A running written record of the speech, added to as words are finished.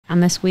On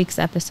this week's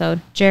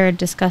episode, Jared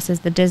discusses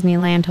the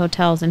Disneyland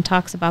hotels and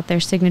talks about their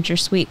signature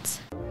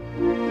suites.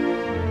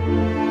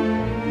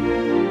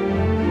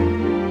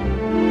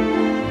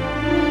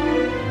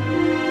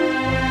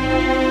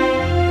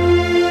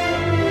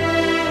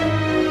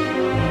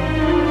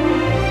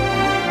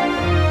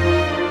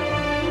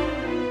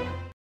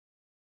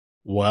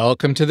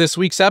 Welcome to this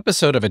week's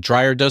episode of A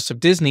Dryer Dose of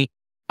Disney.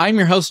 I'm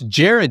your host,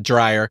 Jared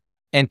Dryer,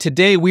 and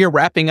today we are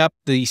wrapping up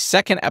the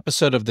second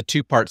episode of the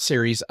two-part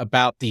series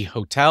about the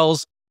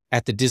hotels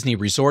at the Disney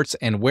resorts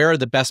and where are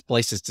the best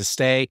places to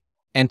stay,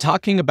 and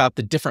talking about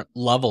the different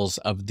levels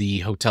of the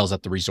hotels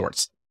at the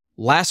resorts.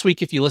 Last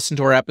week, if you listened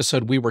to our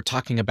episode, we were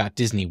talking about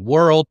Disney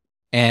World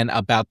and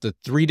about the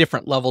three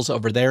different levels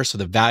over there, so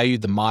the value,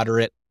 the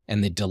moderate,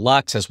 and the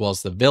deluxe, as well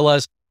as the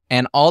villas,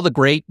 and all the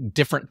great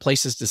different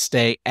places to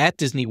stay at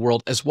Disney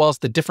World, as well as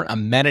the different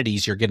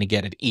amenities you're going to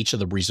get at each of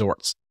the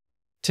resorts.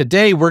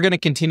 Today, we're going to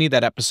continue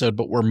that episode,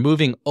 but we're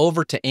moving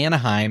over to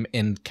Anaheim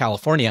in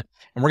California,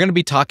 and we're going to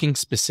be talking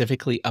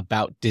specifically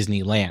about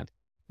Disneyland.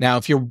 Now,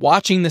 if you're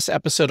watching this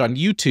episode on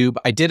YouTube,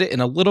 I did it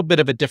in a little bit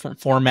of a different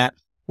format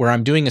where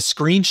I'm doing a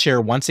screen share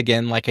once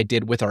again, like I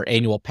did with our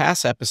annual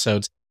pass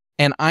episodes,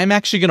 and I'm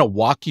actually going to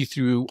walk you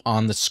through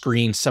on the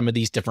screen some of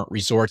these different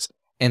resorts,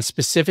 and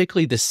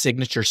specifically the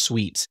signature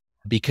suites,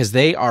 because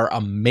they are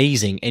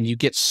amazing and you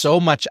get so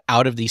much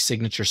out of these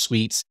signature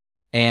suites.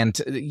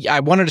 And I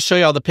wanted to show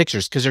you all the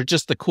pictures because they're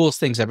just the coolest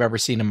things I've ever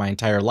seen in my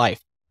entire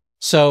life.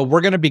 So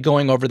we're going to be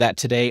going over that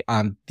today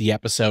on the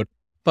episode.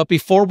 But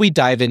before we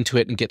dive into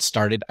it and get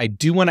started, I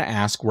do want to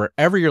ask,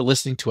 wherever you're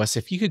listening to us,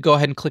 if you could go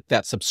ahead and click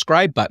that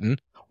subscribe button,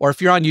 or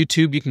if you're on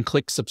YouTube, you can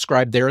click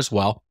subscribe there as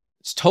well.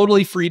 It's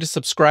totally free to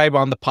subscribe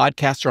on the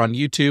podcast or on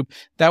YouTube.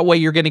 That way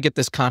you're going to get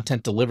this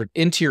content delivered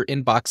into your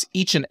inbox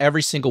each and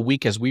every single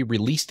week as we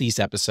release these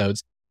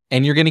episodes,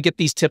 and you're going to get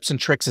these tips and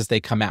tricks as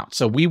they come out.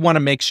 So we want to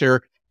make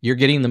sure you're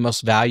getting the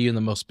most value and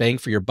the most bang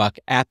for your buck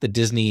at the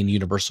Disney and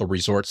Universal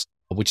resorts,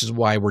 which is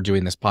why we're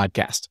doing this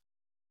podcast.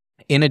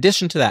 In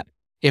addition to that,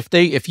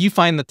 if you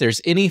find that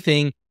there's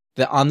anything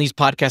that on these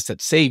podcasts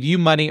that save you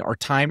money or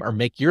time or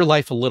make your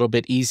life a little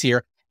bit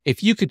easier,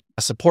 if you could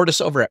support us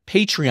over at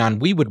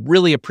Patreon, we would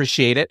really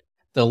appreciate it.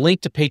 The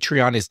link to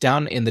Patreon is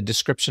down in the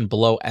description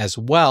below as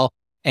well,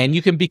 and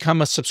you can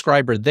become a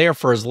subscriber there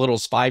for as little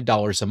as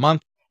 $5 a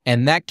month,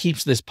 and that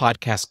keeps this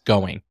podcast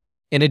going.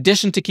 In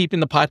addition to keeping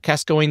the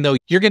podcast going, though,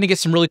 you're going to get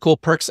some really cool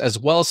perks as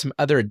well as some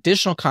other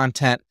additional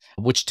content,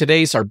 which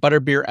today's our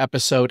Butterbeer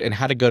episode and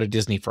how to go to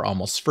Disney for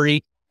almost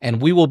free,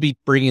 and we will be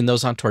bringing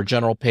those onto our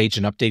general page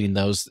and updating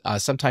those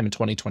sometime in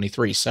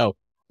 2023. So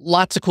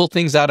lots of cool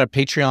things out of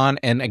Patreon.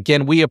 And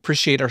again, we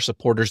appreciate our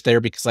supporters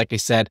there because, like I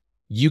said,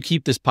 you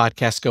keep this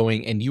podcast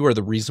going and you are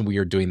the reason we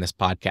are doing this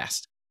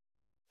podcast.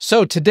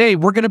 So today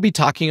we're going to be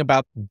talking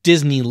about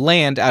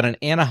Disneyland out in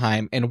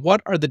Anaheim and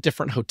what are the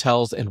different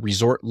hotels and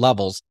resort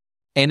levels.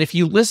 And if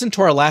you listen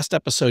to our last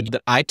episode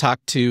that I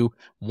talked to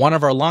one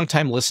of our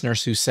longtime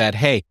listeners who said,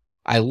 hey,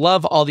 I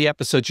love all the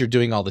episodes you're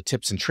doing, all the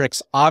tips and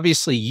tricks.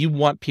 Obviously, you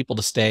want people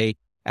to stay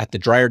at the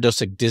Dryer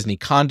Dose of Disney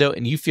Condo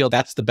and you feel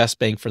that's the best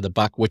bang for the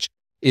buck, which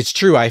it's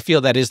true. I feel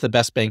that is the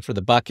best bang for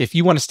the buck. If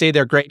you want to stay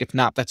there, great. If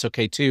not, that's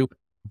okay too.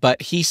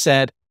 But he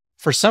said,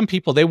 for some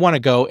people, they want to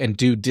go and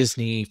do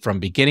Disney from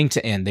beginning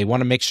to end. They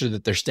want to make sure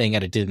that they're staying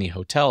at a Disney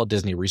hotel, a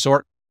Disney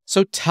resort.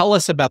 So tell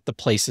us about the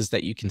places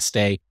that you can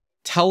stay.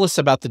 Tell us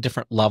about the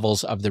different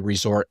levels of the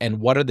resort and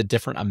what are the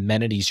different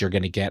amenities you're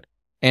going to get.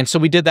 And so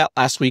we did that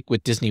last week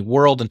with Disney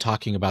World and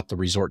talking about the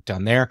resort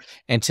down there.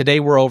 And today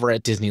we're over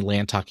at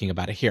Disneyland talking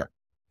about it here.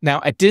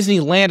 Now, at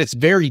Disneyland, it's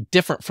very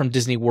different from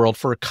Disney World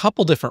for a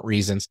couple different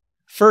reasons.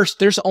 First,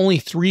 there's only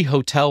 3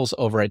 hotels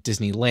over at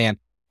Disneyland,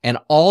 and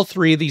all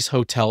 3 of these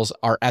hotels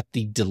are at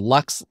the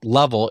deluxe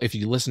level, if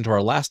you listen to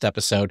our last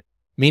episode,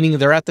 meaning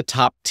they're at the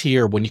top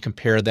tier when you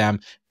compare them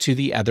to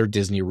the other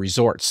Disney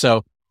resorts.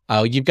 So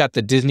you've got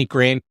the Disney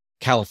Grand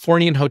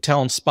Californian Hotel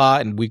and Spa,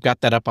 and we've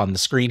got that up on the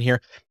screen here.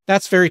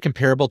 That's very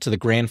comparable to the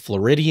Grand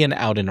Floridian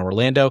out in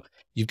Orlando.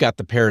 You've got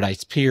the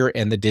Paradise Pier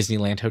and the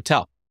Disneyland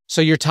Hotel.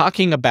 So you're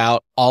talking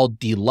about all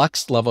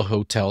deluxe level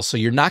hotels. So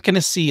you're not going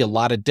to see a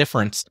lot of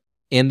difference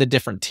in the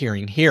different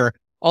tiering here,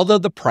 although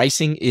the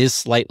pricing is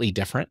slightly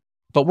different.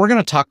 But we're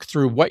going to talk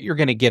through what you're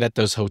going to get at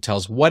those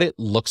hotels, what it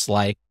looks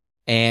like,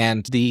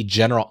 and the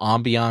general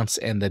ambiance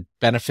and the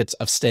benefits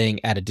of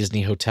staying at a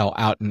Disney hotel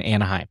out in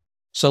Anaheim.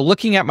 So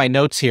looking at my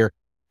notes here,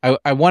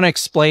 I want to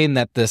explain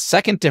that the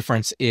second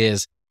difference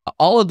is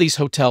all of these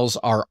hotels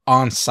are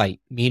on site,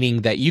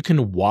 meaning that you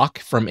can walk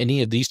from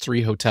any of these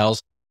 3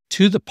 hotels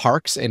to the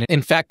parks. And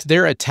in fact,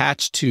 they're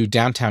attached to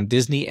downtown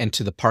Disney and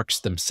to the parks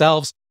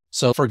themselves.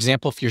 So for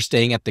example, if you're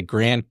staying at the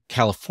Grand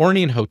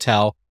Californian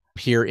Hotel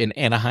here in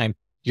Anaheim,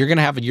 you're going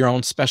to have your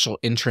own special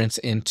entrance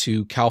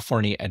into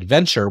California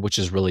Adventure, which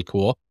is really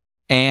cool.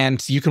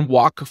 And you can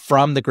walk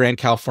from the Grand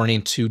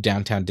Californian to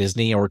downtown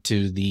Disney or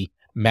to the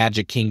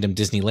Magic Kingdom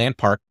Disneyland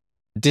Park.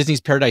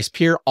 Disney's Paradise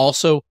Pier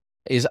also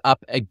is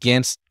up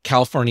against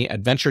California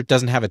Adventure. It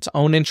doesn't have its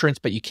own entrance,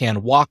 but you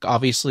can walk,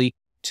 obviously,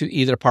 to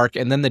either park.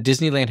 And then the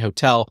Disneyland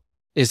Hotel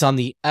is on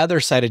the other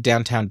side of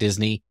downtown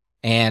Disney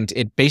and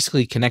it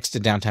basically connects to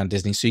downtown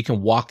Disney. So you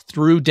can walk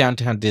through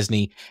downtown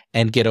Disney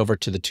and get over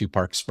to the two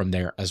parks from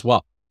there as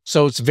well.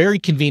 So it's very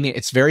convenient.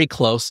 It's very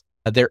close.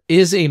 There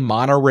is a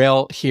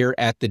monorail here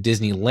at the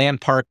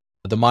Disneyland park.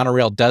 The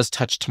monorail does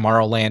touch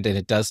Tomorrowland, and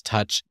it does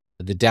touch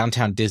the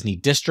downtown Disney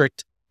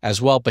district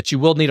as well, but you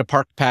will need a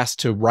park pass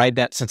to ride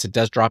that since it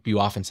does drop you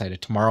off inside of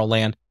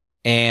Tomorrowland.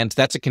 And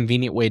that's a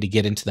convenient way to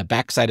get into the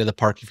backside of the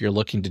park if you're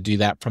looking to do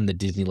that from the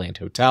Disneyland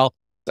Hotel.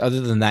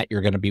 Other than that,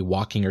 you're going to be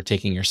walking or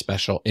taking your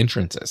special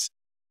entrances.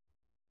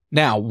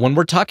 Now, when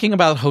we're talking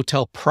about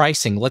hotel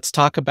pricing, let's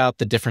talk about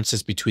the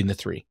differences between the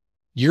three.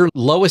 Your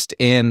lowest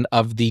end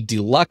of the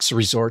deluxe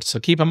resorts, so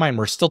keep in mind,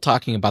 we're still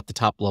talking about the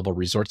top level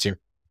resorts here,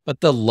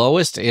 but the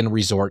lowest end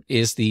resort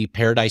is the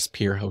Paradise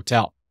Pier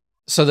Hotel.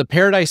 So the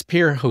Paradise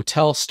Pier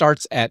Hotel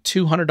starts at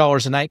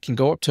 $200 a night, can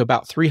go up to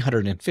about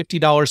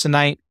 $350 a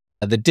night.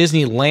 The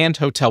Disneyland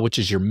Hotel, which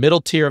is your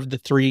middle tier of the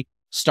three,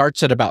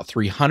 starts at about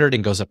 $300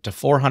 and goes up to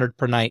 $400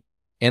 per night.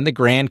 And the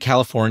Grand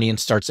Californian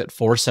starts at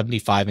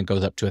 $475 and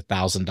goes up to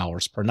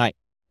 $1,000 per night.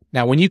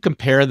 Now, when you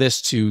compare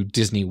this to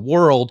Disney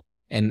World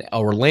and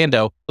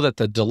Orlando, that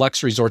the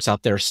deluxe resorts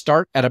out there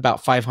start at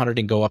about $500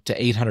 and go up to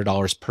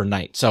 $800 per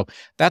night. So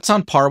that's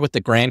on par with the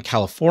Grand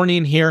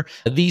Californian here.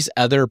 These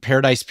other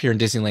Paradise Pier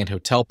and Disneyland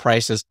Hotel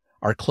prices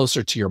are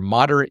closer to your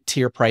moderate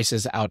tier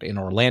prices out in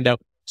Orlando.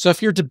 So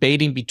if you're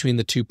debating between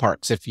the two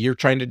parks, if you're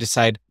trying to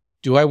decide,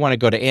 do I want to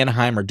go to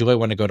Anaheim or do I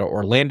want to go to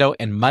Orlando,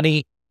 and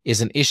money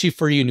is an issue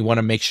for you and you want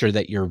to make sure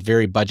that you're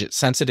very budget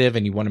sensitive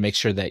and you want to make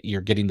sure that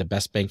you're getting the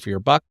best bang for your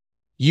buck,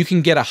 you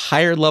can get a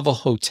higher level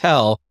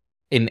hotel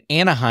in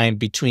Anaheim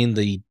between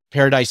the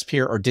Paradise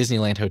Pier or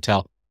Disneyland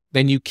Hotel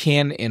than you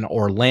can in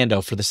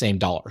Orlando for the same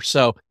dollar.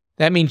 So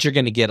that means you're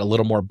going to get a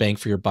little more bang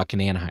for your buck in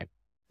Anaheim.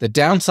 The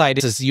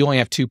downside is you only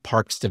have two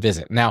parks to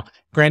visit. Now,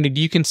 granted,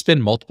 you can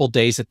spend multiple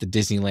days at the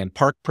Disneyland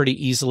park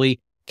pretty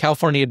easily.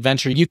 California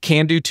Adventure, you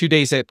can do 2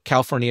 days at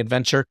California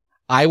Adventure.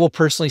 I will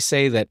personally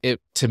say that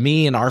to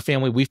me and our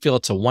family, we feel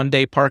it's a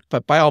one-day park,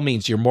 but by all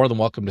means, you're more than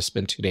welcome to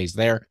spend 2 days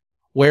there.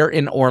 Where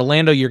in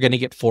Orlando, you're going to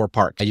get 4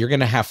 parks. You're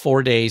going to have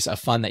 4 days of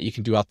fun that you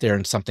can do out there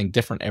and something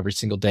different every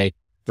single day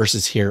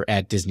versus here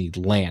at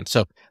Disneyland.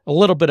 So a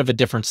little bit of a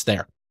difference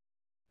there.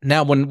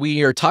 Now, when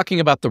we are talking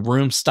about the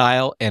room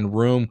style and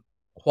room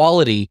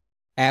quality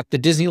at the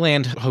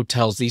Disneyland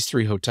hotels, these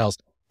 3 hotels,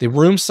 the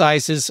room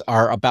sizes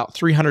are about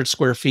 300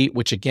 square feet,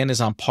 which again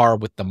is on par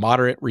with the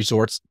moderate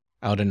resorts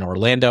out in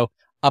Orlando,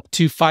 up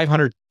to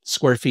 500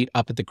 square feet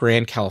up at the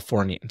Grand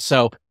Californian.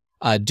 So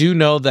do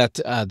know that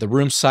the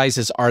room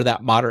sizes are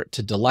that moderate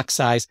to deluxe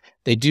size.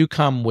 They do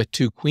come with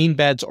 2 queen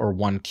beds or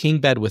 1 king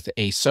bed with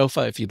a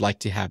sofa if you'd like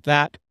to have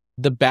that.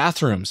 The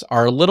bathrooms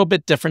are a little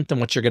bit different than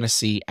what you're going to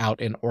see out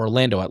in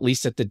Orlando, at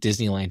least at the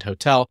Disneyland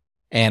Hotel.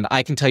 And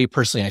I can tell you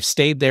personally, I've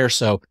stayed there,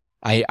 so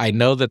I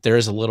know that there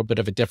is a little bit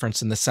of a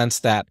difference in the sense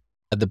that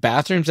the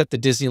bathrooms at the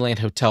Disneyland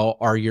Hotel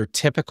are your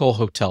typical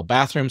hotel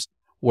bathrooms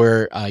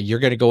where you're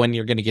going to go in,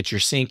 you're going to get your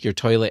sink, your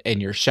toilet,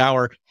 and your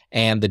shower,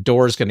 and the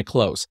door is going to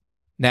close.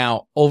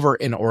 Now, over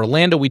in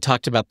Orlando, we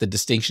talked about the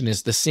distinction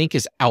is the sink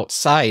is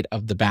outside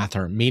of the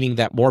bathroom, meaning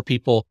that more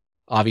people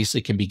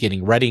obviously can be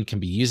getting ready and can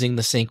be using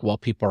the sink while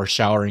people are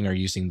showering or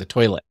using the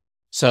toilet.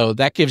 So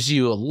that gives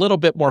you a little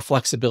bit more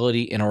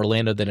flexibility in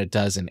Orlando than it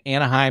does in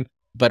Anaheim.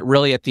 But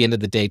really, at the end of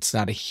the day, it's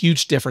not a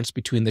huge difference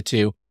between the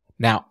two.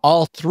 Now,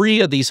 all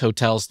 3 of these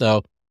hotels,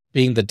 though,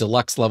 being the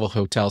deluxe level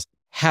hotels,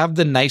 have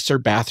the nicer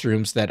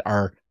bathrooms that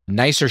are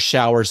nicer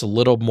showers, a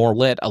little more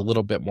lit, a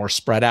little bit more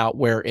spread out,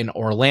 where in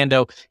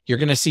Orlando, you're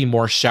going to see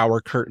more shower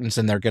curtains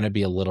and they're going to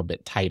be a little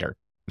bit tighter.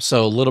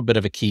 So a little bit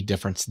of a key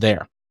difference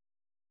there.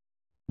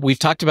 We've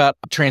talked about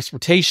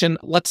transportation.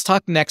 Let's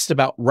talk next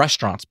about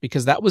restaurants,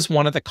 because that was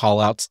one of the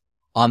callouts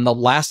on the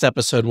last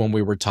episode when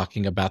we were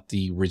talking about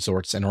the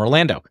resorts in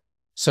Orlando.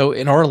 So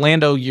in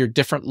Orlando, you're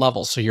different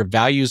levels. So your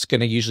value is going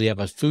to usually have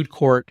a food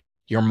court.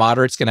 Your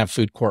moderate's going to have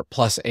food court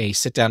plus a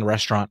sit-down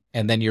restaurant.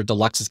 And then your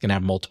deluxe is going to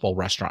have multiple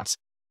restaurants.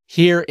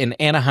 Here in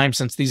Anaheim,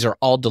 since these are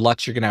all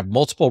deluxe, you're going to have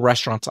multiple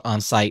restaurants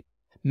on site.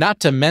 Not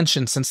to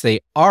mention, since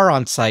they are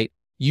on site,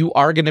 you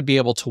are going to be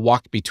able to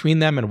walk between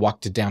them and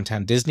walk to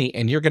downtown Disney.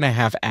 And you're going to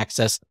have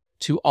access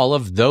to all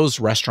of those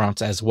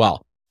restaurants as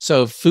well.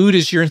 So if food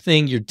is your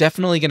thing, you're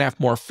definitely going to have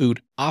more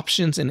food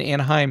options in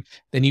Anaheim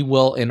than you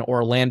will in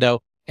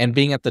Orlando. And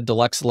being at the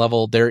deluxe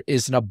level, there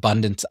is an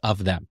abundance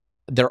of them.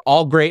 They're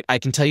all great. I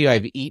can tell you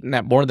I've eaten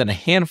at more than a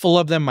handful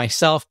of them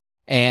myself,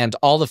 and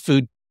all the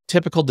food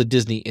typical to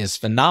Disney is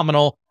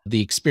phenomenal.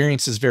 The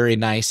experience is very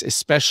nice,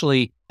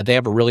 especially they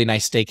have a really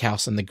nice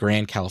steakhouse in the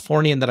Grand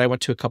Californian that I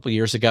went to a couple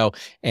years ago,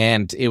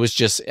 and it was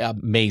just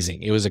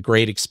amazing. It was a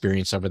great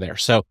experience over there.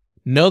 So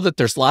know that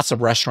there's lots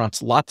of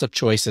restaurants, lots of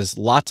choices,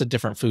 lots of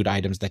different food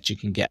items that you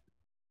can get.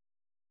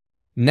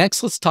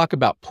 Next, let's talk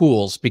about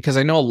pools, because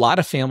I know a lot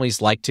of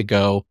families like to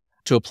go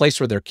to a place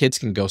where their kids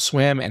can go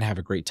swim and have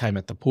a great time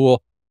at the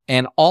pool.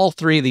 And all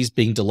 3 of these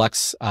being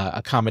deluxe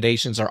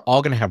accommodations are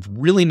all going to have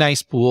really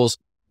nice pools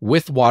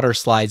with water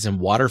slides and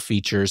water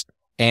features,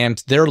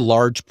 and they're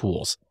large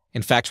pools.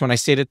 In fact, when I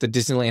stayed at the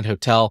Disneyland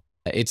Hotel,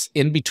 It's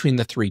in between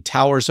the three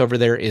towers over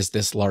there is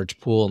this large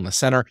pool in the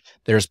center.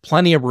 There's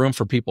plenty of room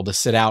for people to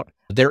sit out.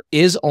 There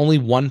is only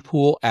one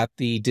pool at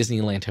the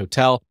Disneyland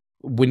Hotel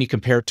when you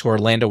compare it to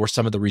Orlando, where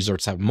some of the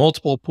resorts have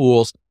multiple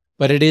pools,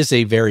 but it is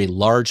a very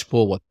large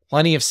pool with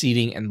plenty of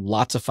seating and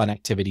lots of fun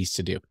activities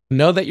to do.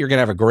 Know that you're going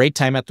to have a great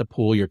time at the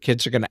pool. Your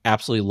kids are going to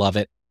absolutely love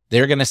it.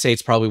 They're going to say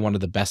it's probably one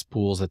of the best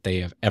pools that they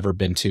have ever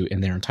been to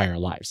in their entire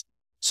lives.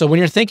 So when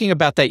you're thinking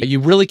about that, you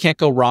really can't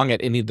go wrong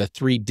at any of the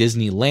three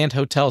Disneyland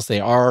hotels.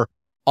 They are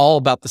all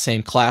about the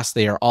same class.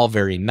 They are all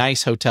very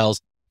nice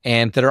hotels,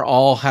 and they're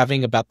all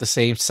having about the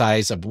same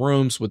size of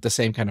rooms with the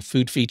same kind of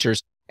food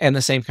features and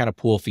the same kind of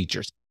pool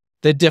features.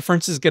 The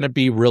difference is going to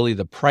be really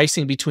the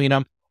pricing between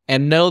them.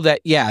 And know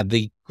that, yeah,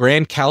 the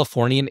Grand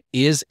Californian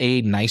is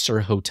a nicer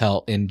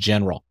hotel in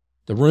general.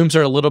 The rooms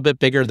are a little bit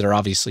bigger. They're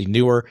obviously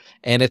newer,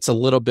 and it's a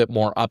little bit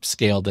more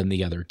upscale than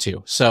the other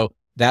two. So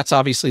that's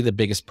obviously the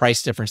biggest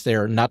price difference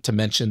there, not to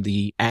mention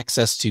the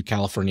access to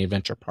California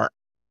Adventure Park.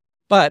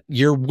 But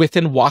you're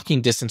within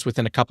walking distance,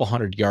 within a couple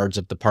hundred yards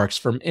of the parks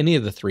from any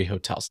of the three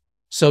hotels.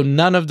 So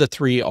none of the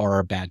three are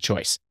a bad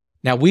choice.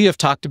 Now, we have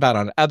talked about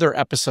on other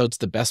episodes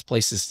the best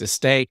places to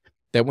stay,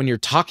 that when you're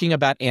talking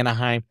about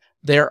Anaheim,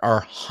 there are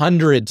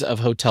hundreds of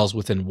hotels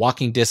within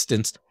walking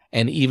distance,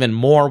 and even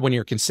more when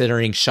you're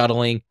considering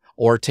shuttling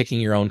or taking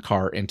your own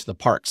car into the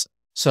parks.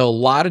 So a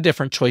lot of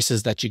different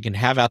choices that you can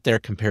have out there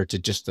compared to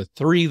just the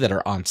three that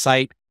are on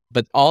site.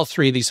 But all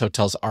three of these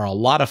hotels are a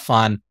lot of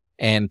fun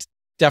and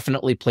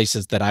definitely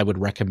places that I would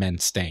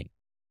recommend staying.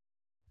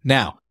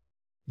 Now,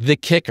 the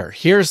kicker.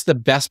 Here's the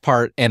best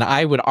part, and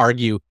I would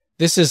argue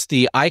this is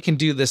the I can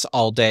do this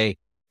all day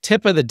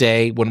tip of the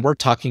day when we're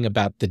talking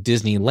about the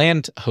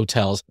Disneyland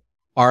hotels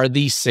are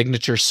the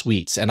signature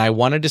suites. And I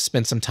wanted to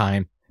spend some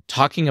time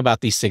talking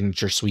about these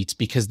signature suites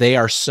because they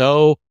are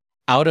so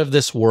out of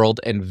this world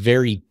and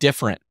very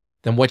different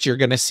than what you're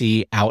going to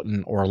see out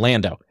in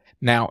Orlando.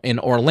 Now, in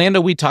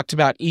Orlando, we talked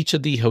about each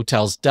of the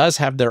hotels does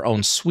have their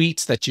own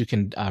suites that you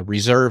can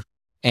reserve.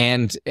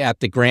 And at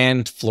the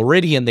Grand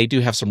Floridian, they do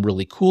have some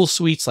really cool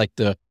suites like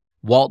the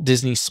Walt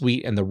Disney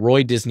Suite and the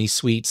Roy Disney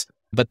Suites.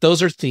 But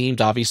those are themed,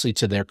 obviously,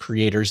 to their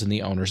creators and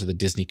the owners of the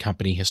Disney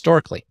company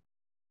historically.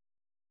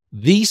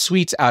 These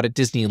suites out at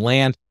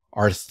Disneyland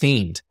are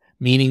themed,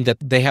 meaning that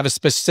they have a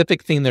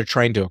specific theme they're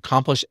trying to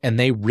accomplish, and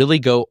they really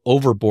go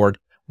overboard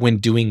when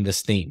doing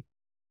this theme.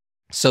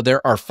 So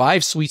there are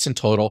 5 suites in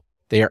total.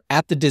 They are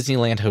at the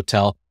Disneyland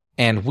Hotel,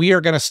 and we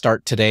are going to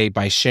start today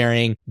by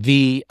sharing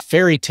the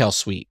Fairy Tale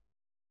Suite.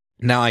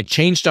 Now, I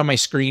changed on my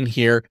screen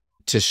here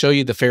to show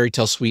you the Fairy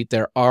Tale Suite.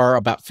 There are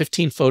about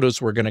 15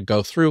 photos we're going to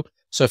go through.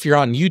 So if you're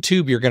on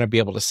YouTube, you're going to be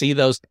able to see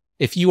those.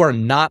 If you are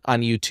not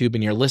on YouTube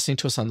and you're listening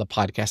to us on the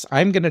podcast,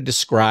 I'm going to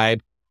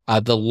describe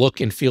the look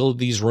and feel of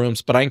these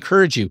rooms, but I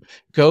encourage you,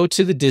 go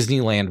to the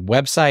Disneyland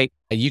website.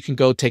 You can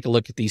go take a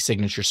look at these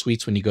signature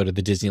suites when you go to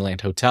the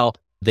Disneyland Hotel.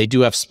 They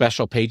do have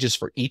special pages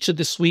for each of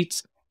the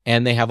suites,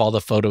 and they have all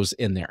the photos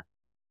in there.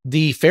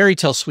 The Fairy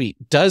Tale Suite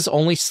does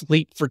only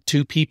sleep for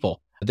 2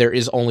 people. There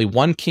is only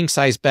one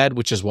king-size bed,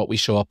 which is what we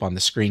show up on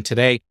the screen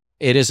today.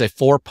 It is a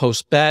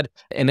 4-post bed,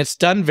 and it's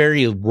done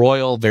very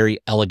royal, very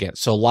elegant.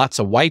 So lots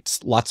of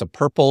whites, lots of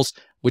purples,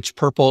 which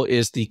purple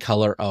is the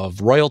color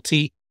of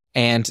royalty.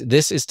 And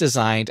this is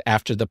designed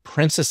after the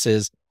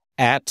princesses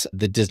at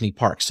the Disney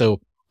park.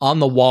 So on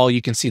the wall,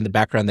 you can see in the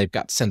background, they've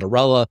got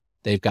Cinderella,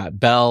 they've got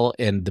Belle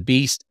and the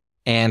Beast,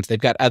 and they've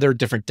got other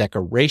different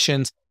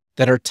decorations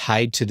that are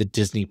tied to the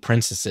Disney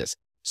princesses.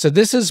 So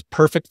this is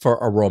perfect for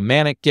a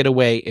romantic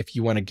getaway if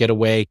you want to get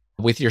away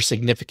with your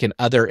significant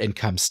other and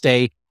come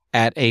stay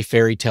at a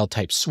fairy tale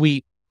type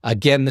suite.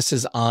 Again, this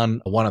is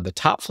on one of the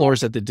top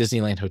floors at the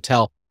Disneyland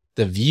Hotel.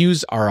 The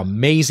views are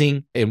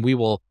amazing, and we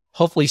will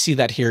hopefully see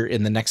that here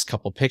in the next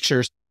couple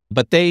pictures.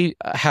 But they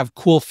have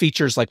cool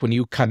features like when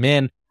you come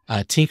in,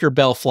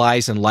 Tinkerbell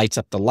flies and lights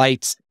up the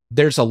lights.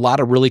 There's a lot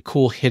of really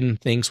cool hidden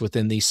things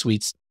within these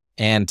suites,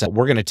 and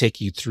we're going to take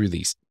you through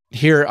these.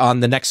 Here on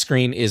the next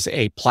screen is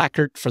a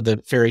placard for the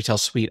Fairy Tale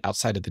Suite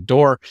outside of the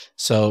door.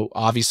 So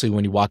obviously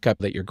when you walk up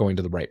that you're going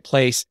to the right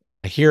place.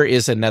 Here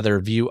is another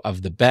view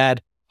of the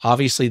bed.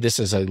 Obviously, this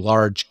is a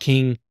large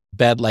king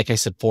bed, like I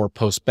said,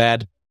 4-post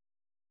bed.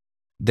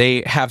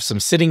 They have some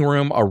sitting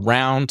room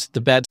around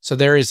the bed. So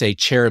there is a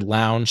chaired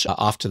lounge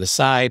off to the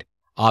side.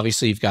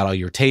 Obviously, you've got all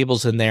your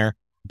tables in there,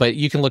 but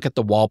you can look at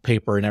the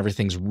wallpaper and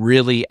everything's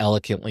really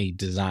elegantly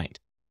designed.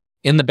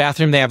 In the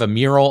bathroom, they have a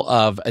mural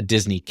of a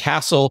Disney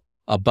castle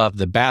above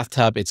the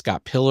bathtub. It's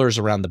got pillars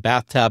around the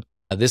bathtub.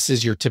 This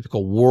is your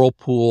typical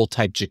whirlpool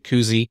type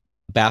jacuzzi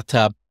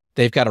bathtub.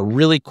 They've got a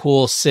really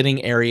cool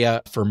sitting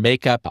area for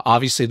makeup.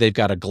 Obviously, they've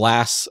got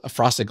a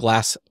frosted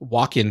glass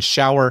walk-in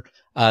shower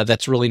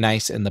that's really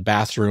nice in the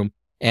bathroom.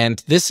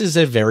 And this is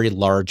a very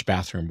large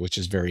bathroom, which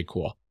is very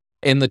cool.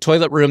 In the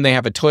toilet room, they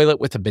have a toilet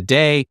with a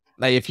bidet.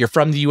 If you're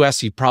from the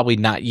US, you've probably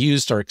not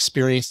used or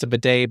experienced a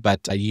bidet,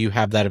 but you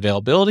have that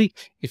availability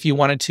if you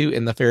wanted to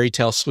in the Fairy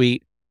Tale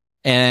Suite.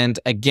 And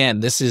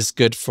again, this is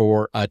good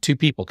for 2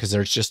 people because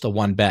there's just the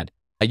one bed.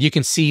 You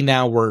can see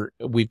now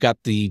we've got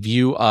the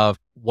view of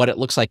what it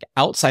looks like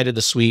outside of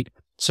the suite.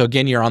 So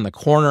again, you're on the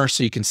corner,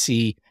 so you can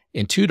see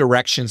in two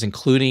directions,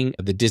 including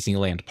the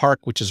Disneyland park,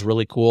 which is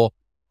really cool.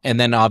 And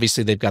then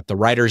obviously they've got the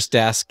writer's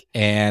desk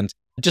and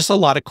just a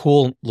lot of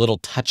cool little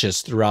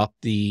touches throughout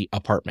the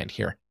apartment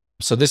here.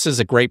 So this is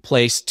a great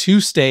place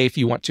to stay if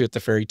you want to at the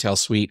Fairy Tale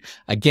Suite.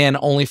 Again,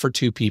 only for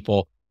two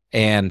people,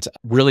 and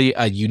really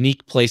a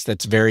unique place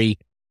that's very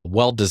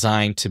well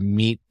designed to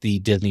meet the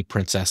Disney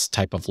princess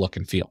type of look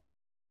and feel.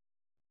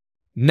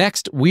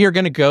 Next, we are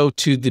going to go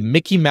to the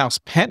Mickey Mouse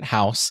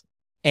Penthouse,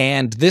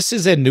 and this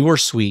is a newer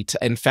suite.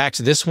 In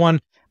fact, this one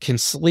can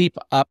sleep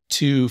up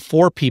to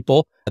 4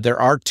 people. There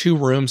are 2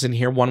 rooms in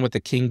here, one with a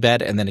king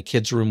bed and then a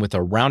kid's room with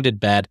a rounded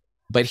bed.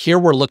 But here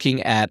we're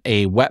looking at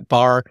a wet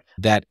bar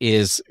that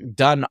is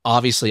done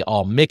obviously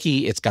all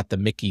Mickey. It's got the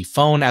Mickey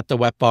phone at the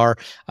wet bar,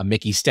 a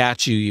Mickey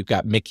statue. You've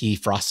got Mickey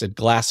frosted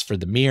glass for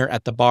the mirror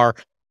at the bar.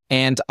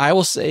 And I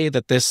will say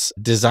that this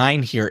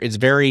design here is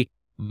very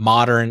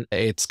modern.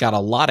 It's got a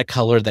lot of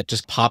color that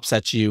just pops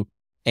at you.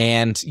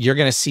 And you're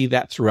going to see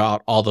that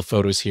throughout all the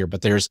photos here.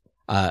 But there's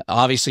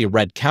obviously a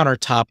red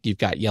countertop. You've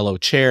got yellow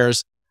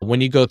chairs. When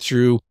you go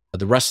through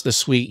the rest of the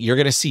suite, you're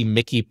going to see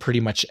Mickey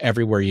pretty much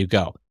everywhere you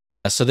go.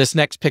 So this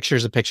next picture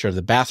is a picture of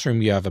the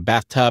bathroom. You have a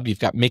bathtub. You've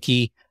got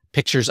Mickey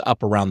pictures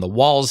up around the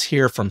walls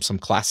here from some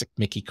classic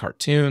Mickey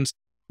cartoons.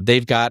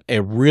 They've got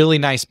a really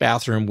nice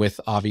bathroom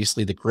with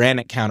obviously the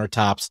granite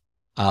countertops,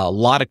 a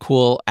lot of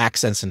cool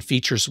accents and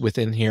features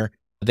within here.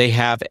 They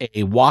have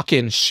a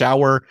walk-in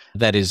shower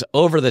that is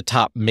over the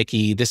top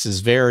Mickey. This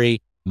is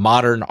very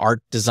modern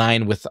art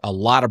design with a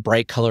lot of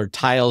bright colored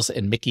tiles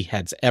and Mickey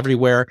heads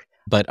everywhere,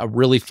 but a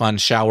really fun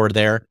shower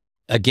there.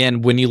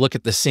 Again, when you look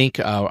at the sink,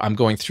 I'm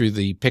going through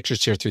the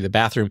pictures here through the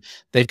bathroom.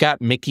 They've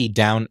got Mickey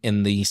down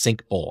in the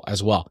sink bowl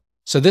as well.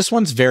 So this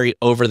one's very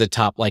over the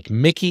top, like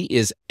Mickey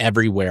is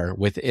everywhere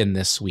within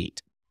this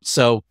suite.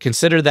 So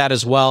consider that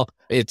as well.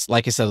 It's,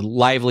 like I said,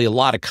 lively, a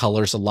lot of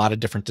colors, a lot of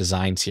different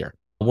designs here.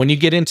 When you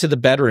get into the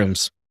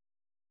bedrooms,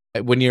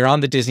 when you're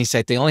on the Disney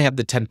site, they only have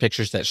the 10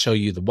 pictures that show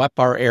you the wet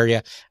bar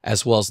area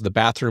as well as the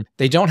bathroom.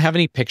 They don't have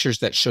any pictures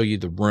that show you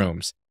the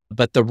rooms,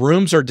 but the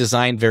rooms are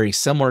designed very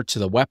similar to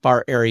the wet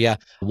bar area.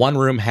 One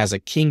room has a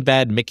king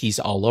bed, Mickey's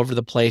all over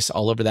the place,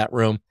 all over that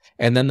room.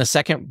 And then the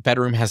second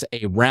bedroom has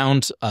a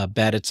round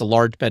bed. It's a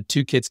large bed.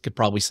 2 kids could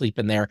probably sleep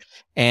in there.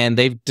 And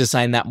they've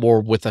designed that more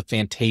with a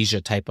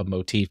Fantasia type of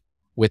motif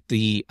with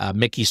the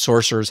Mickey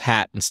sorcerer's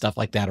hat and stuff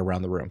like that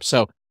around the room.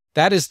 So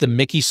that is the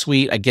Mickey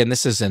suite. Again,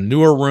 this is a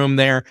newer room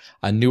there,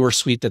 a newer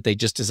suite that they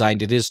just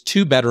designed. It is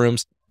 2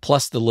 bedrooms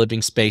plus the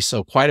living space,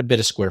 so quite a bit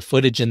of square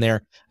footage in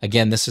there.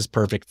 Again, this is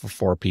perfect for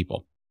 4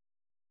 people.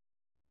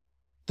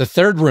 The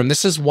third room,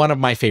 this is one of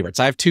my favorites.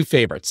 I have 2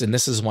 favorites, and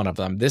this is one of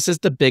them. This is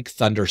the Big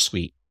Thunder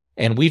Suite,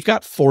 and we've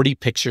got 40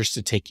 pictures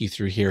to take you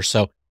through here,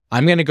 so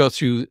I'm going to go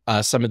through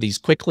some of these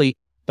quickly,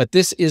 but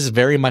this is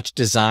very much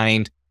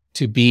designed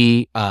to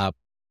be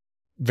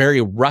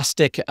very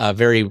rustic,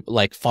 very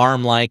like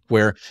farm-like,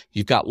 where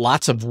you've got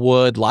lots of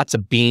wood, lots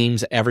of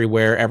beams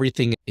everywhere.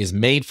 Everything is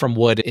made from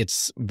wood.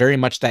 It's very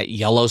much that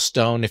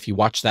Yellowstone, if you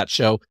watch that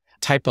show,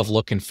 type of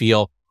look and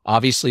feel.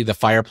 Obviously, the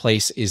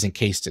fireplace is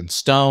encased in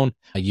stone.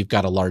 You've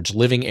got a large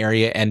living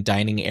area and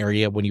dining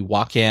area when you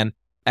walk in.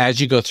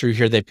 As you go through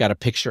here, they've got a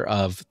picture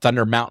of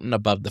Thunder Mountain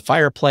above the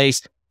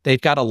fireplace.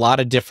 They've got a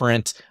lot of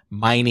different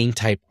mining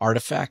type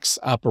artifacts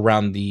up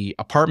around the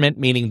apartment,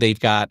 meaning they've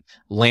got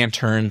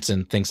lanterns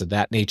and things of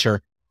that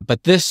nature.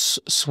 But this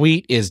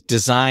suite is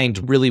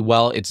designed really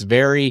well. It's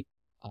very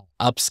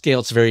upscale.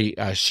 It's very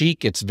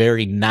chic. It's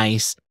very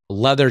nice.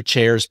 Leather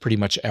chairs pretty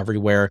much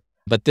everywhere.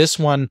 But this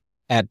one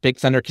at Big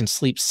Thunder can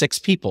sleep 6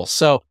 people.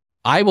 So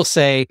I will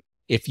say,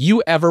 if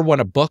you ever want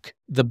to book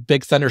the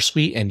Big Thunder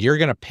Suite and you're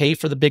going to pay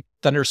for the Big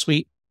Thunder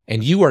Suite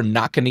and you are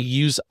not going to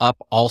use up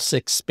all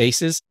 6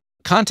 spaces,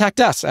 contact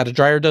us at A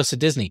Dryer Dose of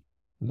Disney.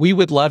 We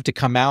would love to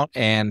come out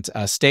and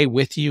stay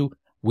with you.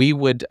 We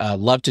would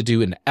love to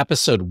do an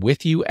episode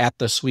with you at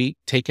the suite,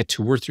 take a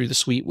tour through the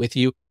suite with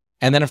you.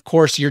 And then, of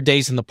course, your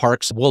days in the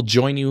parks, we'll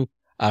join you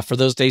for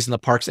those days in the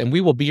parks, and we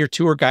will be your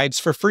tour guides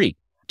for free.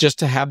 Just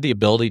to have the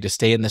ability to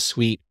stay in the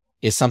suite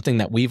is something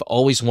that we've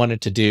always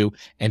wanted to do,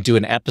 and do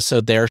an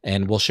episode there,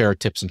 and we'll share our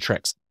tips and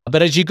tricks.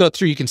 But as you go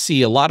through, you can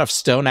see a lot of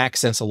stone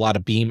accents, a lot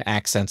of beam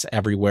accents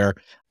everywhere.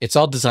 It's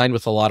all designed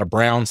with a lot of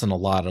browns and a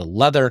lot of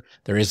leather.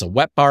 There is a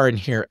wet bar in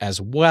here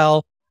as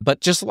well, but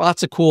just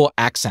lots of cool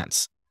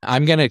accents.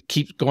 I'm going to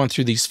keep going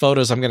through these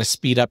photos. I'm going to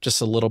speed up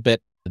just a little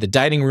bit. The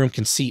dining room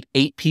can seat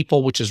 8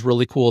 people, which is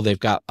really cool. They've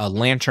got a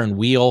lantern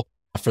wheel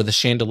for the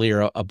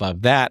chandelier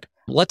above that.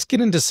 Let's get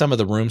into some of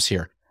the rooms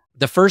here.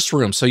 The first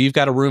room, so you've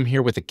got a room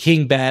here with a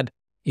king bed.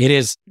 It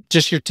is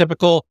just your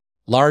typical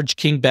large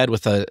king bed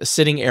with a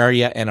sitting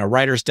area and a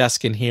writer's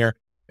desk in here.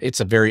 It's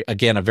a very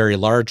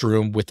large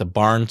room with a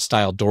barn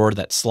style door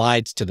that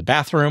slides to the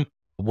bathroom.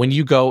 When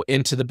you go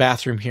into the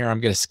bathroom here,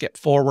 I'm going to skip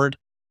forward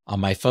on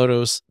my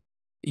photos.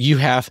 You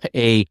have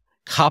a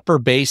copper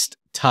based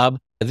tub.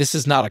 This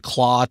is not a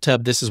claw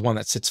tub. This is one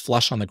that sits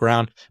flush on the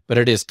ground, but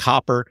it is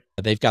copper.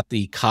 They've got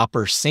the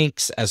copper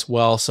sinks as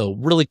well. So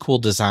really cool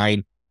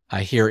design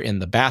here in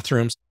the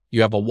bathrooms.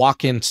 You have a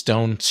walk-in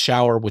stone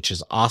shower, which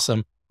is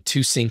awesome.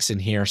 2 sinks in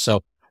here.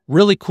 So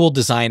really cool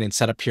design and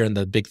setup here in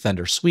the Big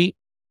Thunder suite.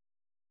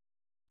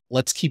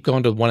 Let's keep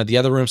going to one of the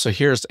other rooms. So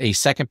here's a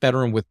second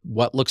bedroom with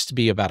what looks to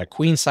be about a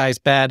queen size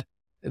bed.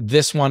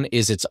 This one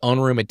is its own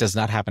room. It does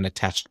not have an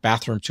attached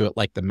bathroom to it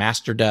like the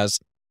master does,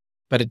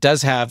 but it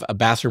does have a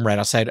bathroom right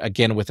outside,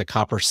 again, with a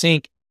copper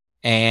sink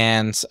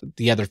and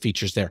the other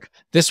features there.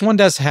 This one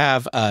does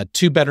have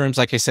 2 bedrooms.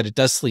 Like I said, it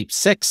does sleep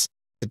 6.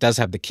 It does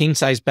have the king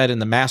size bed in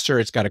the master.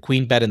 It's got a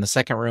queen bed in the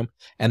second room,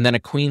 and then a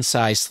queen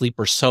size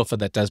sleeper sofa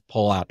that does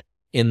pull out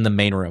in the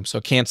main room. So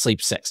it can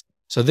sleep 6.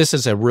 So this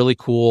is a really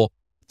cool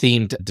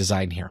themed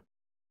design here.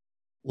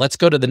 Let's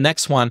go to the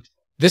next one.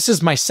 This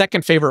is my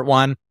second favorite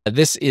one.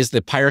 This is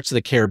the Pirates of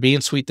the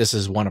Caribbean suite. This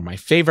is one of my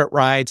favorite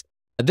rides.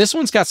 This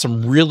one's got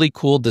some really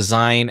cool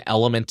design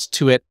elements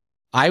to it.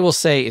 I will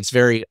say it's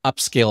very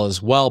upscale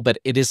as well, but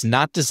it is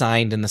not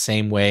designed in the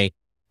same way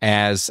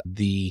as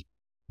the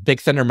Big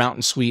Thunder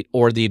Mountain suite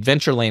or the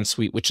Adventureland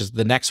suite, which is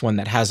the next one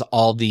that has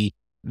all the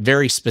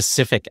very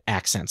specific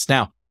accents.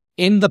 Now,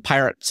 in the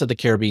Pirates of the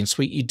Caribbean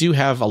suite, you do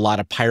have a lot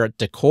of pirate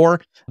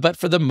decor, but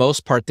for the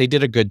most part, they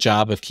did a good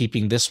job of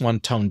keeping this one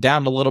toned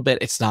down a little bit.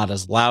 It's not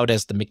as loud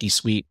as the Mickey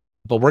suite,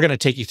 but we're going to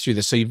take you through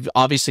this. So you've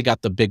obviously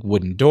got the big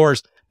wooden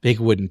doors, big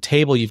wooden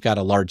table. You've got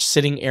a large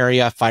sitting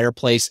area,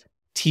 fireplace,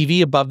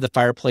 TV above the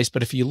fireplace.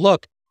 But if you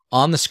look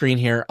on the screen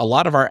here, a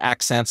lot of our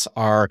accents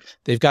are,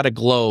 they've got a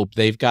globe.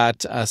 They've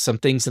got some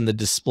things in the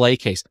display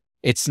case.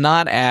 It's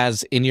not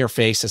as in your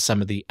face as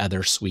some of the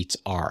other suites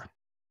are.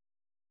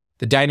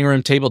 The dining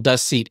room table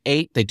does seat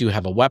 8. They do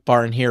have a wet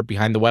bar in here.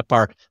 Behind the wet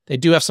bar, they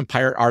do have some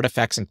pirate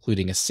artifacts,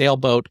 including a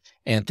sailboat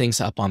and things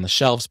up on the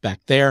shelves back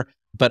there.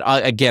 But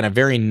again, a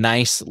very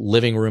nice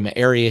living room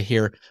area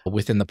here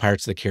within the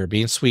Pirates of the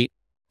Caribbean suite.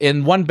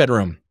 In one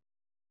bedroom,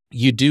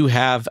 you do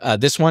have,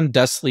 this one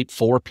does sleep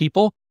 4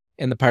 people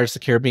in the Pirates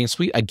of the Caribbean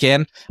suite.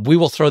 Again, we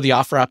will throw the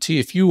offer out to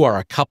you. If you are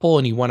a couple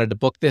and you wanted to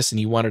book this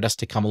and you wanted us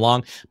to come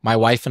along, my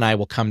wife and I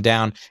will come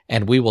down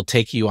and we will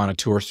take you on a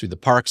tour through the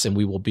parks, and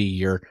we will be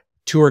your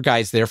tour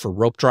guides there for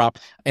rope drop.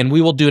 And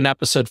we will do an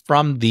episode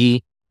from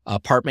the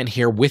apartment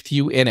here with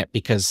you in it,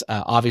 because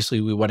obviously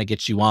we want to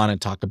get you on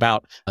and talk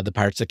about the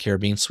Pirates of the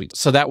Caribbean suite.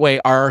 So that way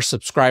our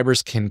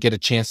subscribers can get a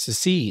chance to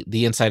see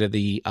the inside of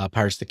the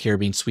Pirates of the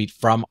Caribbean suite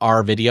from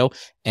our video,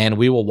 and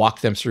we will walk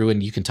them through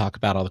and you can talk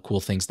about all the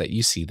cool things that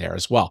you see there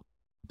as well.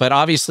 But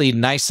obviously,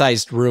 nice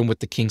sized room with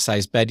the king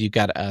size bed. You've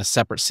got a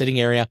separate sitting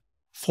area.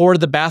 For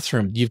the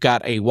bathroom, you've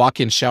got a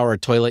walk-in shower,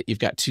 toilet. You've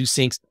got 2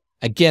 sinks.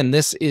 Again,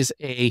 this is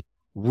a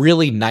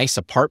really nice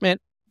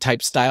apartment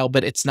type style,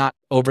 but it's not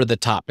over the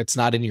top. It's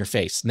not in your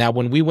face. Now,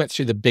 when we went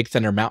through the Big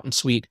Thunder Mountain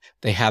suite,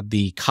 they had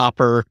the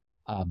copper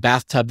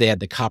bathtub. They had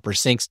the copper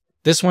sinks.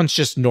 This one's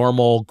just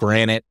normal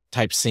granite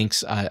type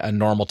sinks, a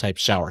normal type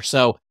shower.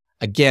 So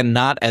again,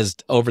 not as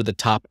over the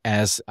top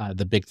as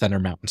the Big Thunder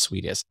Mountain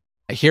suite is.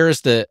 Here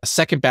is the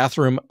second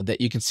bathroom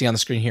that you can see on the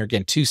screen here.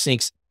 Again, 2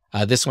 sinks.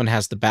 This one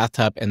has the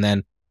bathtub and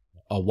then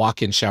a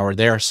walk-in shower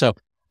there. So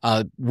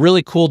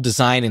really cool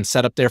design and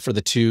setup there for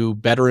the 2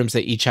 bedrooms.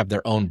 They each have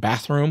their own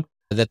bathroom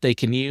that they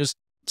can use.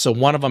 So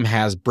one of them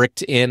has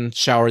bricked in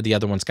shower. The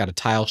other one's got a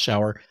tile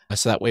shower.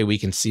 So that way we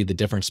can see the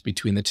difference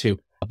between the 2.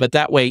 But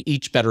that way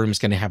each bedroom is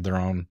going to have their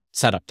own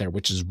setup there,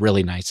 which is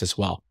really nice as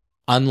well.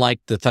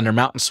 Unlike the Thunder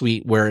Mountain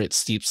suite where it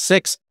sleeps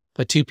 6,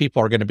 but 2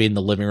 people are going to be in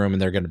the living room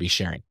and they're going to be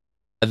sharing.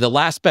 The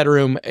last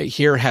bedroom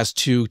here has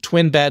 2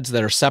 twin beds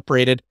that are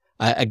separated.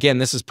 Again,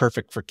 this is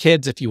perfect for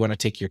kids if you want to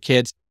take your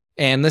kids.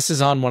 And this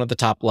is on one of the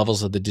top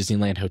levels of the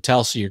Disneyland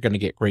hotel, so you're going to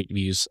get great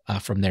views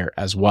from there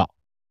as well.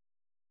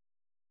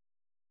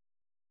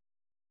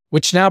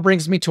 Which now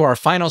brings me to our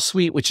final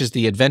suite, which is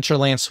the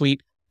Adventureland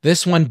suite.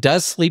 This one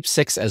does sleep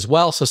 6 as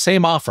well, so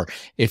same offer.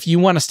 If you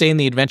want to stay in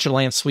the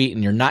Adventureland suite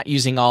and you're not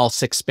using all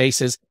 6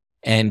 spaces,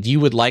 and you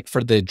would like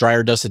for the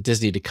Dryer Dose of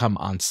Disney to come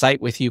on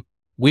site with you,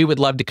 we would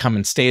love to come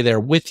and stay there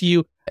with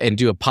you and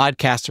do a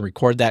podcast and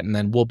record that, and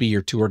then we'll be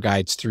your tour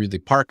guides through the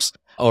parks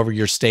over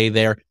your stay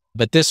there.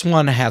 But this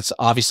one has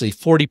obviously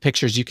 40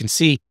 pictures. You can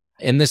see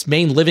in this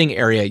main living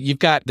area, you've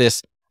got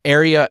this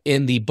area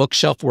in the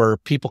bookshelf where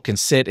people can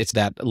sit. It's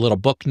that little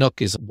book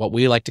nook is what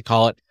we like to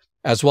call it,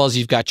 as well as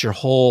you've got your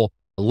whole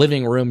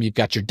living room. You've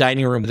got your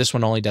dining room. This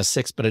one only does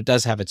 6, but it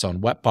does have its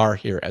own wet bar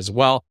here as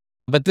well.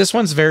 But this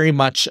one's very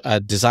much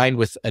designed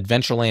with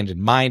Adventureland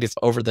in mind. It's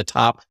over the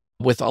top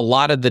with a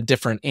lot of the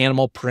different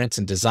animal prints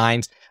and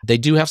designs. They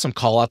do have some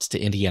call outs to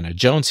Indiana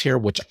Jones here,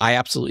 which I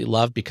absolutely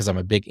love because I'm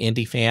a big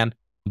Indy fan.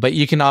 But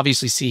you can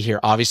obviously see here,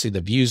 obviously the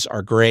views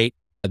are great.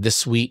 The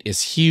suite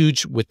is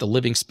huge with the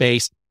living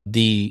space.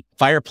 The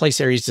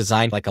fireplace area is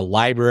designed like a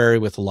library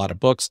with a lot of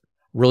books.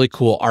 Really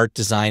cool art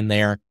design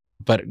there,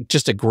 but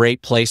just a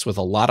great place with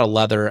a lot of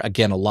leather.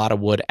 Again, a lot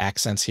of wood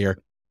accents here.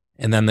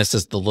 And then this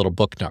is the little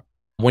book nook.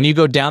 When you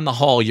go down the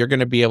hall, you're going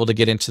to be able to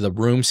get into the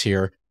rooms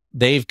here.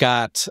 They've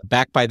got,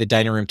 back by the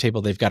dining room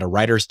table, they've got a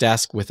writer's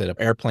desk with an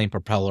airplane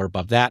propeller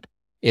above that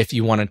if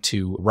you wanted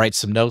to write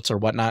some notes or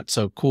whatnot.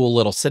 So cool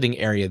little sitting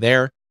area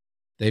there.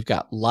 They've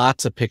got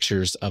lots of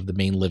pictures of the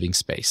main living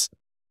space.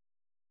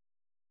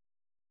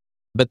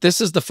 But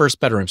this is the first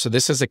bedroom. So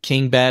this is a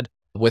king bed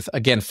with,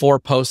 again, 4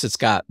 posts. It's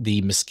got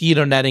the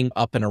mosquito netting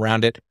up and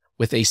around it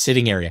with a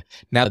sitting area.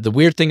 Now, the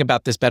weird thing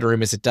about this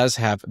bedroom is it does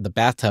have the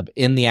bathtub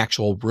in the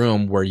actual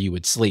room where you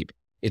would sleep.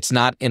 It's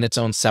not in its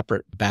own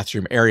separate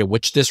bathroom area,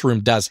 which this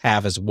room does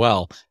have as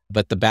well,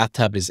 but the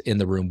bathtub is in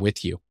the room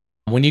with you.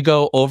 When you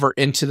go over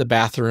into the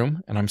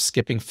bathroom, and I'm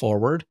skipping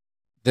forward,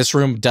 this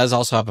room does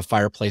also have a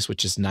fireplace,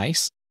 which is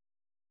nice.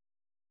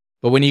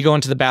 But when you go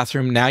into the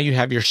bathroom, now you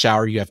have your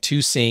shower, you have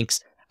 2 sinks,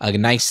 a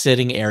nice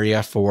sitting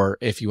area for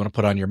if you want to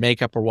put on your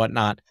makeup or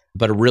whatnot,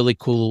 but a really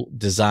cool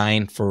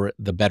design for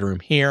the bedroom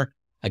here.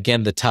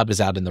 Again, the tub is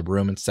out in the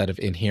room instead of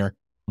in here,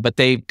 but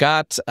they've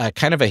got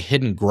kind of a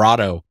hidden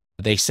grotto,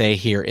 they say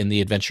here in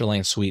the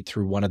Adventureland suite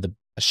through one of the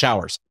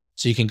showers.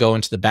 So you can go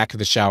into the back of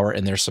the shower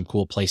and there's some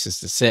cool places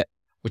to sit,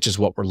 which is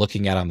what we're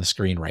looking at on the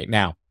screen right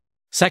now.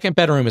 Second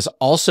bedroom is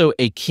also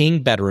a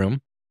king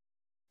bedroom.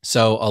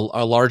 So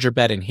a larger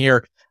bed in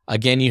here.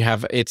 Again,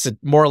 it's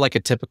more like a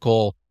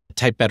typical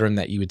type bedroom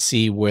that you would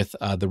see with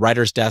the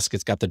writer's desk.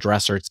 It's got the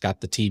dresser, it's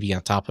got the TV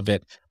on top of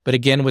it, but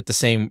again, with the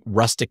same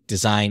rustic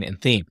design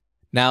and theme.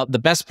 Now, the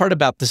best part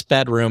about this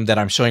bedroom that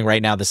I'm showing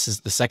right now, this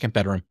is the second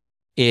bedroom,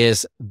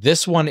 is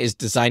this one is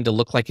designed to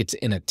look like it's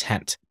in a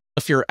tent.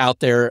 If you're out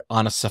there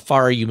on a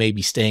safari, you may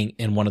be staying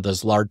in one of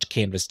those large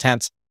canvas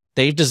tents.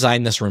 They've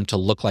designed this room to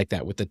look like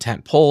that with the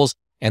tent poles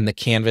and the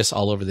canvas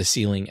all over the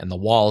ceiling and the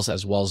walls,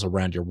 as well as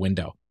around your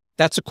window.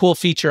 That's a cool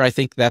feature. I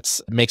think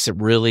makes it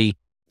really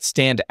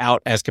stand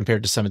out as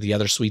compared to some of the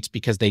other suites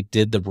because they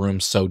did the room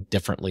so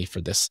differently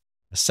for this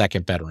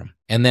second bedroom.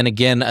 And then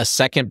again, a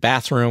second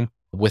bathroom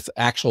with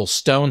actual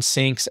stone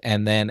sinks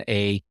and then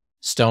a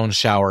stone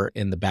shower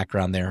in the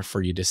background there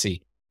for you to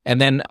see. And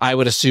then I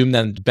would assume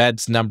then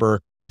beds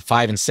number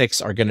 5 and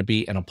 6 are going to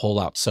be in a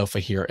pull-out sofa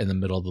here in the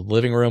middle of the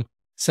living room,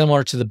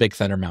 similar to the Big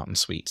Thunder Mountain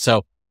suite.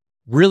 So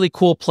really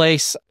cool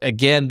place.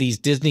 Again, these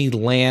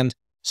Disneyland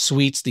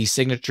suites, these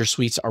signature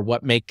suites are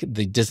what make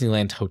the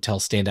Disneyland hotel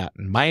stand out,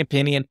 in my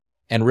opinion,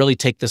 and really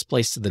take this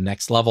place to the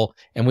next level.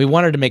 And we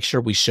wanted to make sure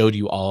we showed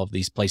you all of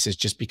these places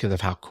just because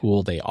of how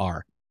cool they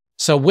are.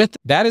 So with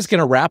that is going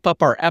to wrap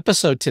up our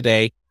episode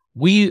today.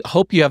 We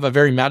hope you have a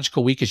very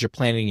magical week as you're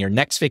planning your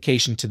next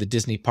vacation to the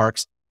Disney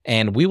parks,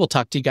 and we will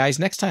talk to you guys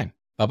next time.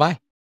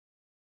 Bye-bye.